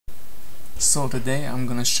So today I'm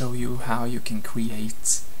gonna show you how you can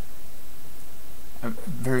create a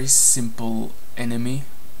very simple enemy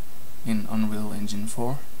in Unreal Engine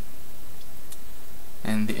 4,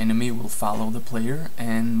 and the enemy will follow the player,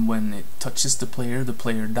 and when it touches the player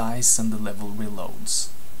dies and the level reloads.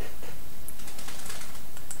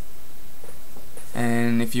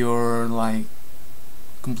 And if you're like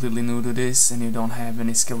completely new to this and you don't have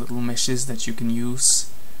any skeletal meshes that you can use,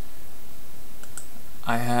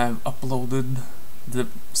 I have uploaded the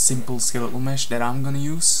simple skeletal mesh that I'm gonna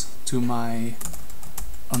use to my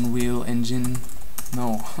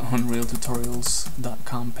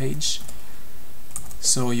unrealtutorials.com page,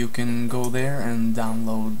 so you can go there and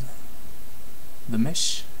download the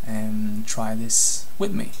mesh and try this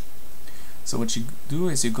with me. So what you do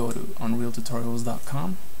is you go to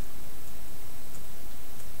unrealtutorials.com,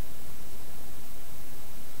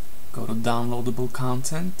 go to downloadable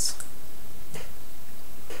content,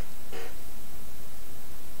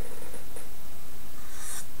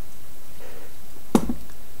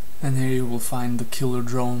 and here you will find the Killer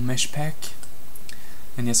Drone Mesh Pack.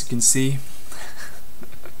 And as you can see,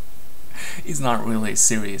 it's not really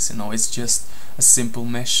serious, you know, it's just a simple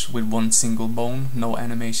mesh with one single bone, no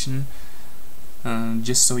animation,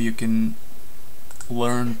 just so you can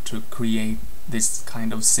learn to create this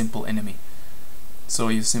kind of simple enemy. So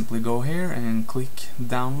you simply go here and click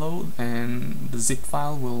download, and the zip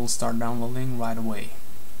file will start downloading right away.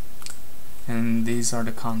 And these are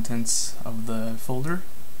the contents of the folder: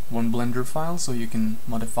 one Blender file so you can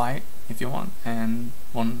modify it if you want, and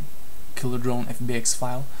one Killer Drone FBX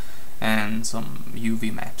file, and some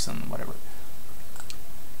UV maps and whatever.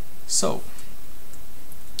 So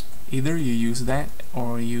either you use that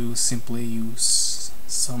or you simply use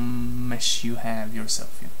some mesh you have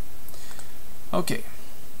yourself. Yeah. Okay,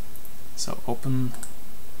 so open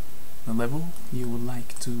the level you would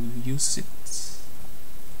like to use it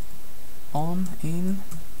in,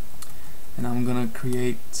 and I'm gonna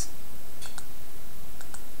create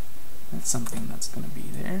something that's gonna be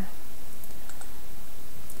there.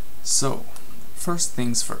 So first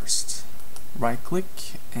things first, right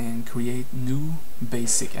click and create new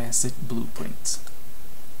basic asset blueprint.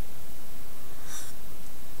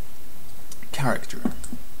 Character,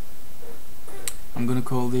 I'm gonna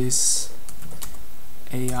call this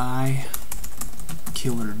AI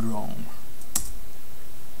Killer Drone,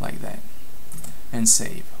 like that, and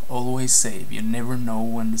save. Always save. You never know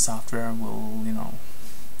when the software will, you know,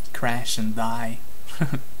 crash and die.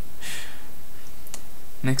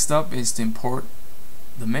 Next up is to import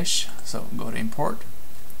the mesh, so go to import,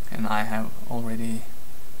 and I have already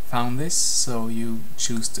found this, so you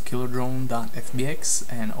choose the killerdrone.fbx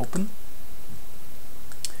and open.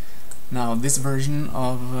 Now this version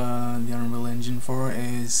of the Unreal Engine 4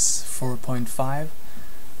 is 4.5.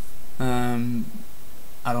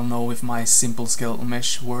 I don't know if my simple skeletal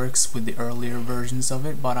mesh works with the earlier versions of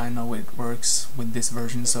it, but I know it works with this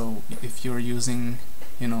version, so if you're using,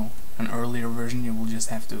 you know, an earlier version, you will just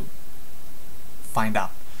have to find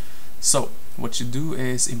out. So what you do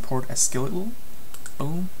is import a skeletal,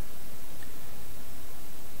 boom,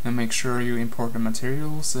 and make sure you import the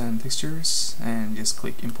materials and textures, and just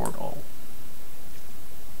click import all.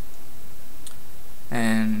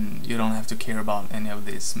 And you don't have to care about any of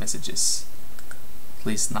these messages, at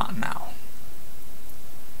least not now.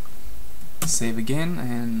 Save again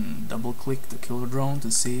and double click the Killer Drone to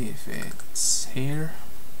see if it's here.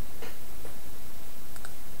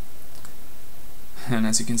 And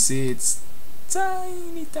as you can see, it's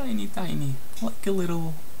tiny, like a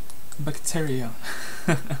little bacteria.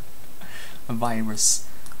 A virus.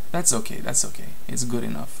 That's okay, it's good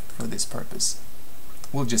enough for this purpose.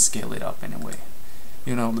 We'll just scale it up anyway.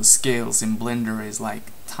 You know, the scales in Blender is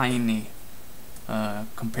like tiny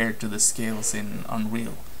compared to the scales in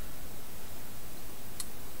Unreal.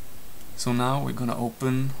 So now we're gonna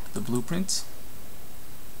open the blueprint,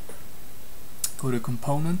 go to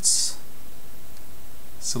components,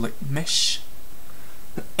 select mesh,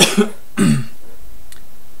 and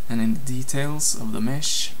in the details of the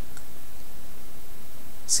mesh,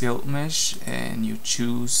 skeleton mesh, and you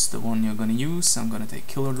choose the one you're gonna use. I'm gonna take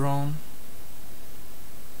Killer Drone,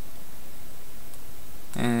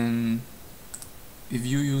 and if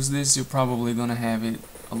you use this, you're probably gonna have it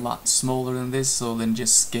a lot smaller than this, so then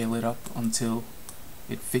just scale it up until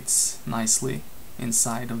it fits nicely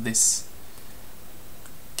inside of this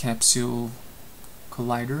capsule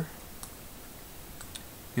collider.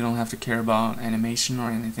 You don't have to care about animation or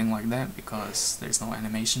anything like that, because there's no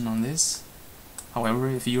animation on this. However,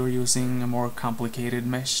 if you're using a more complicated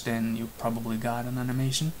mesh, then you probably got an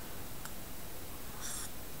animation.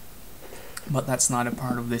 but that's not a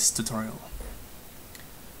part of this tutorial.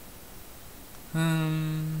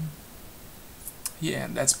 Yeah,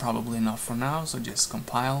 that's probably enough for now, so just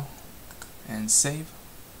compile and save.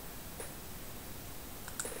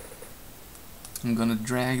 I'm gonna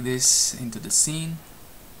drag this into the scene.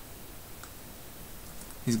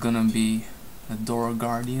 He's gonna be a door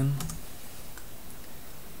guardian.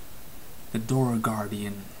 The door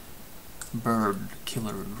guardian bird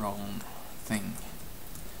killer drone thing.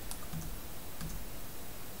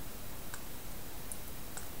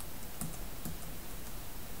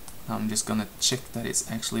 Now I'm just gonna check that it's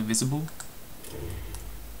actually visible.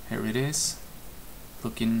 Here it is,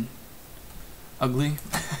 looking ugly.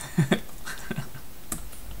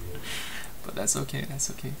 But that's okay, that's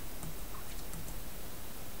okay.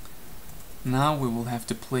 Now we will have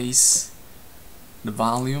to place the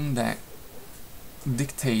volume that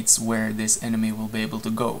dictates where this enemy will be able to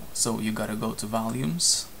go. So you gotta go to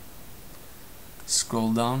volumes,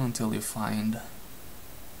 scroll down until you find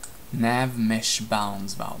nav mesh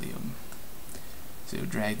bounds volume. So you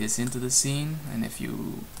drag this into the scene, and if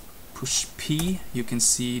you push P you can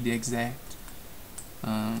see the exact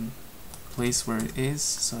place where it is.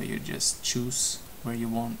 So you just choose where you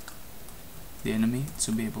want the enemy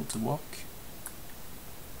to be able to walk,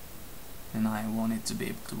 and I want it to be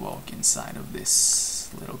able to walk inside of this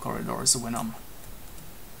little corridor. So when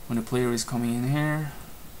the player is coming in here,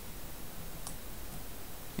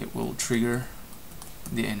 it will trigger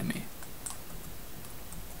the enemy,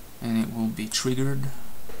 and it will be triggered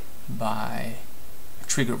by a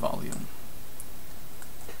trigger volume.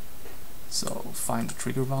 So find the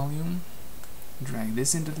trigger volume, drag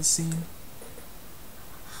this into the scene.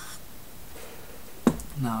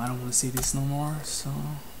 Now I don't want to see this no more, so,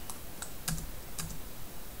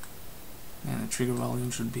 and the trigger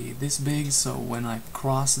volume should be this big, so when I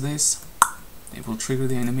cross this it will trigger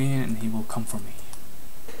the enemy and he will come for me.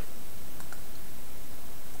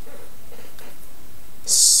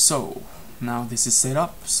 So now this is set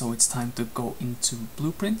up, so it's time to go into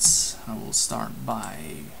blueprints. I will start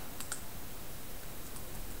by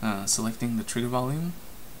selecting the trigger volume,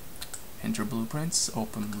 enter blueprints,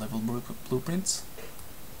 open level blueprints,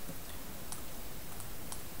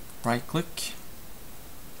 right click,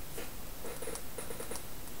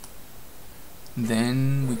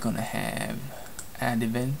 then we're gonna have add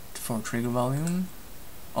event for trigger volume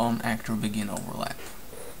on actor begin overlap,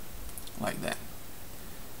 like that.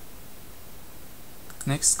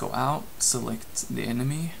 Next, go out, select the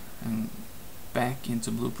enemy and back into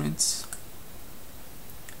blueprints,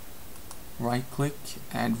 right click,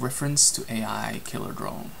 add reference to AI killer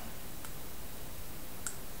drone.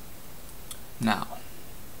 Now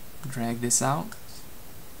drag this out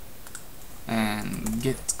and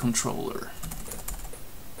get controller,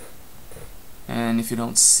 and if you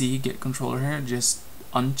don't see get controller here, just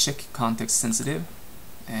uncheck context sensitive,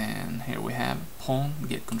 and here we have pawn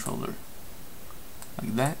get controller,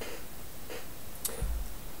 like that.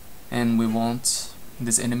 And we want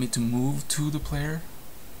this enemy to move to the player,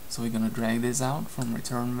 so we're gonna drag this out from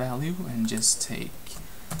return value and just take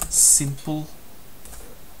simple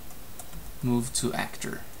move to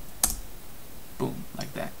actor, boom,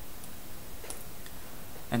 like that.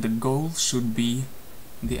 And the goal should be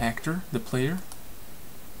the actor, the player,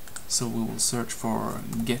 so we will search for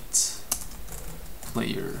get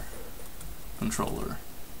player controller,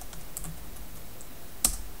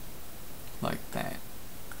 like that,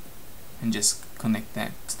 and just connect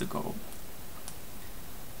that to the goal.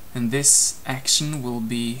 And this action will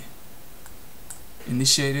be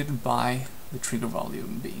initiated by the trigger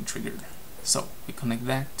volume being triggered. So we connect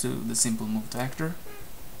that to the simple move to actor,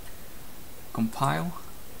 compile,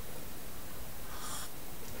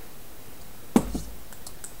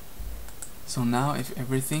 so now if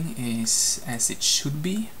everything is as it should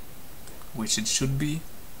be, which it should be,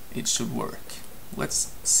 it should work.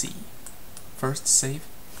 Let's see. First save,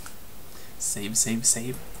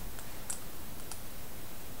 save,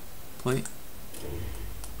 play,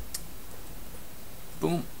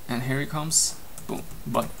 boom, and here it comes, boom,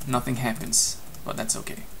 but nothing happens, but that's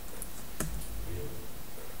okay.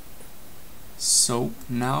 So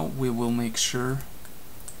now we will make sure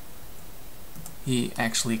he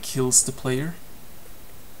actually kills the player.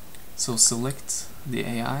 So select the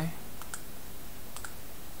AI,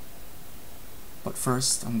 but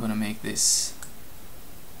first I'm gonna make these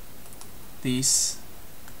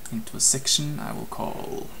into a section I will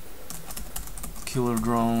call killer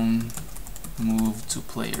drone move to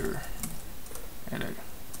player edit,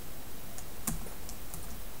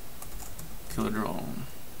 killer drone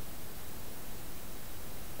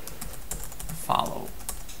follow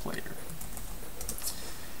player,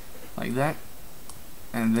 like that.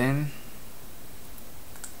 And then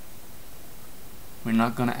we're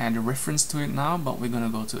not gonna add a reference to it now, but we're gonna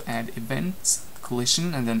go to add event,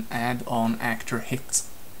 collision, and then add on actor hit.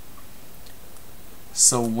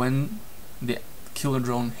 So when the killer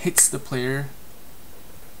drone hits the player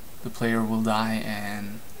will die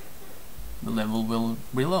and the level will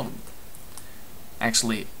reload.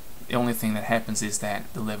 Actually, the only thing that happens is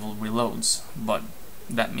that the level reloads, but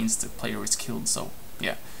that means the player is killed, so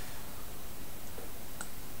yeah.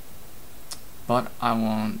 But I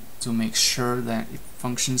want to make sure that it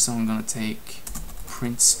functions, so I'm gonna take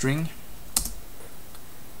print string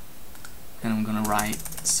and I'm gonna write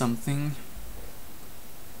something.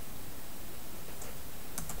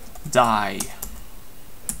 Die,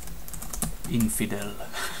 infidel.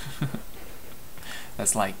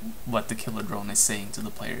 That's like what the killer drone is saying to the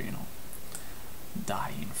player, you know.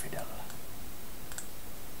 Die, infidel.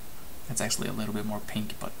 That's actually a little bit more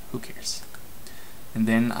pink, but who cares. And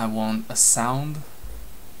then I want a sound.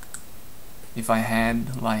 If I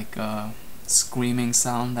had like a screaming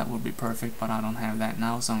sound, that would be perfect, but I don't have that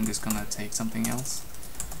now, so I'm just gonna take something else.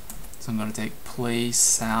 So I'm gonna take play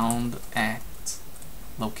sound at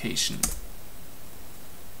location,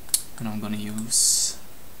 and I'm gonna use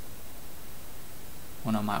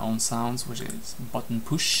one of my own sounds, which is button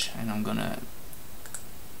push, and I'm gonna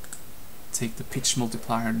take the pitch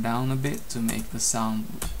multiplier down a bit to make the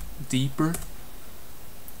sound deeper,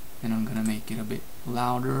 and I'm gonna make it a bit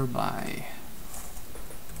louder by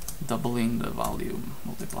doubling the volume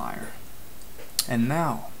multiplier. And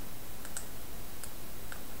now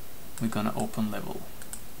we're gonna open level.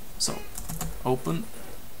 So open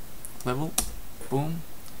level, boom,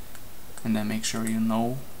 and then make sure you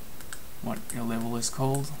know what your level is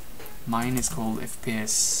called. Mine is called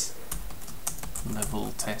FPS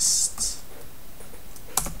level test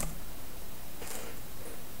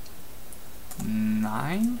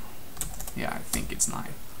 9. Yeah, I think it's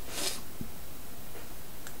 9.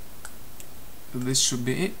 So this should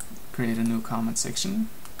be it. Create a new comment section.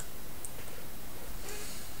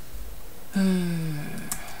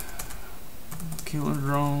 Killer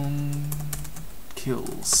drone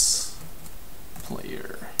kills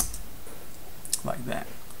player, like that.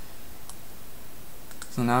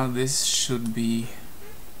 So now this should be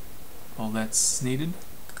all that's needed.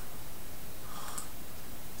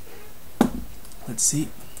 Let's see.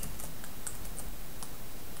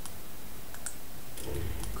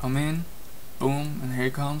 Come in, boom, and here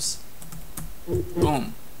it comes.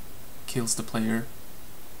 Boom, kills the player.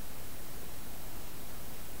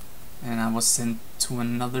 And I was sent to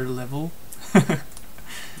another level.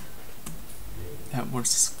 That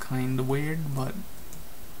was kinda weird, but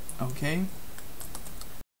okay.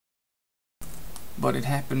 But it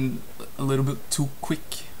happened a little bit too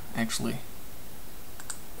quick, actually.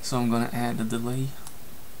 So I'm gonna add a delay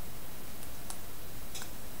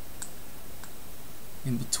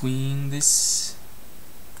in between this,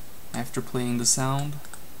 after playing the sound,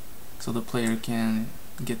 so the player can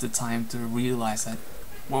get the time to realize that,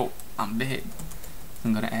 whoa, I'm dead.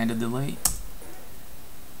 I'm gonna add a delay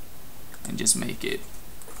and just make it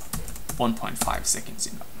 1.5 seconds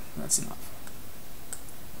enough. That's enough.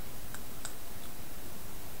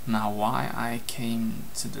 Now why I came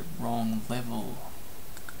to the wrong level,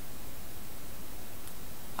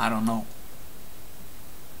 I don't know,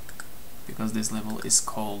 because this level is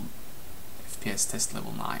called FPS test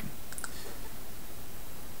level 9.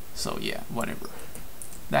 So yeah, whatever.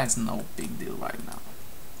 That's no big deal right now.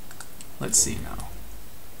 Let's see now.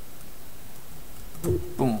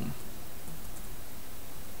 Boom.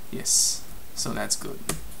 Yes, so that's good.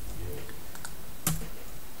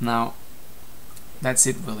 Now that's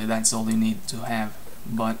it really, that's all you need to have.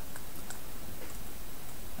 But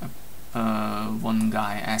one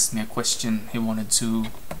guy asked me a question. He wanted to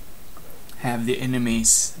have the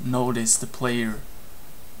enemies notice the player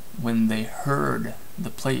when they heard the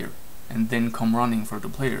player and then come running for the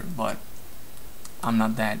player, but I'm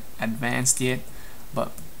not that advanced yet.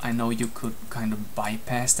 But I know you could kind of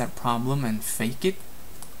bypass that problem and fake it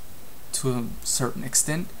to a certain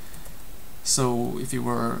extent. So if you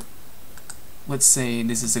were, let's say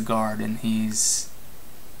this is a guard and he's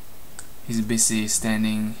busy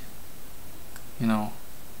standing, you know,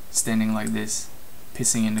 standing like this,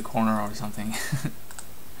 pissing in the corner or something.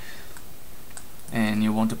 And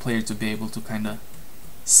you want the player to be able to kind of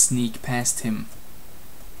sneak past him,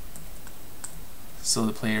 so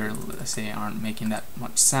the player, let's say, aren't making that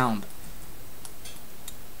much sound.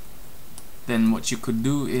 Then what you could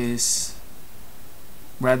do is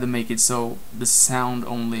rather make it so the sound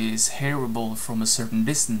only is hearable from a certain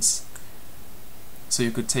distance. So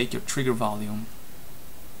you could take your trigger volume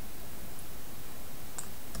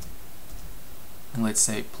and let's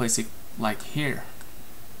say place it like here.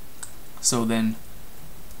 So then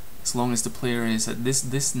as long as the player is at this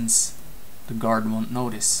distance, the guard won't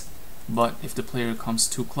notice, but if the player comes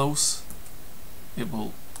too close, it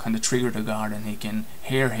will kind of trigger the guard and he can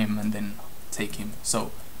hear him and then take him.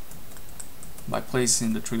 So by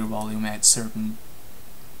placing the trigger volume at certain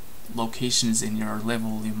locations in your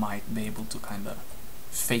level, you might be able to kind of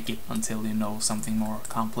fake it until you know something more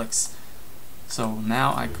complex. So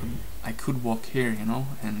now I could walk here, you know,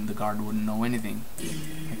 and the guard wouldn't know anything.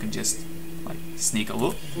 I could just like sneak a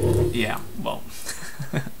little. Yeah, well,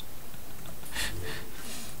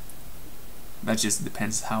 that just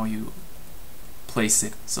depends how you place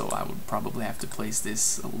it. So I would probably have to place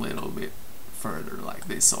this a little bit further like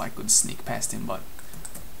this so I could sneak past him, but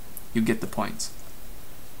you get the point.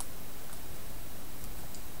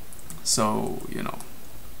 So, you know,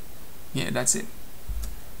 yeah, that's it.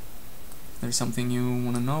 If there's something you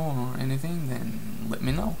want to know or anything, then let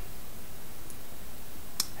me know.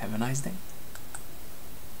 Have a nice day.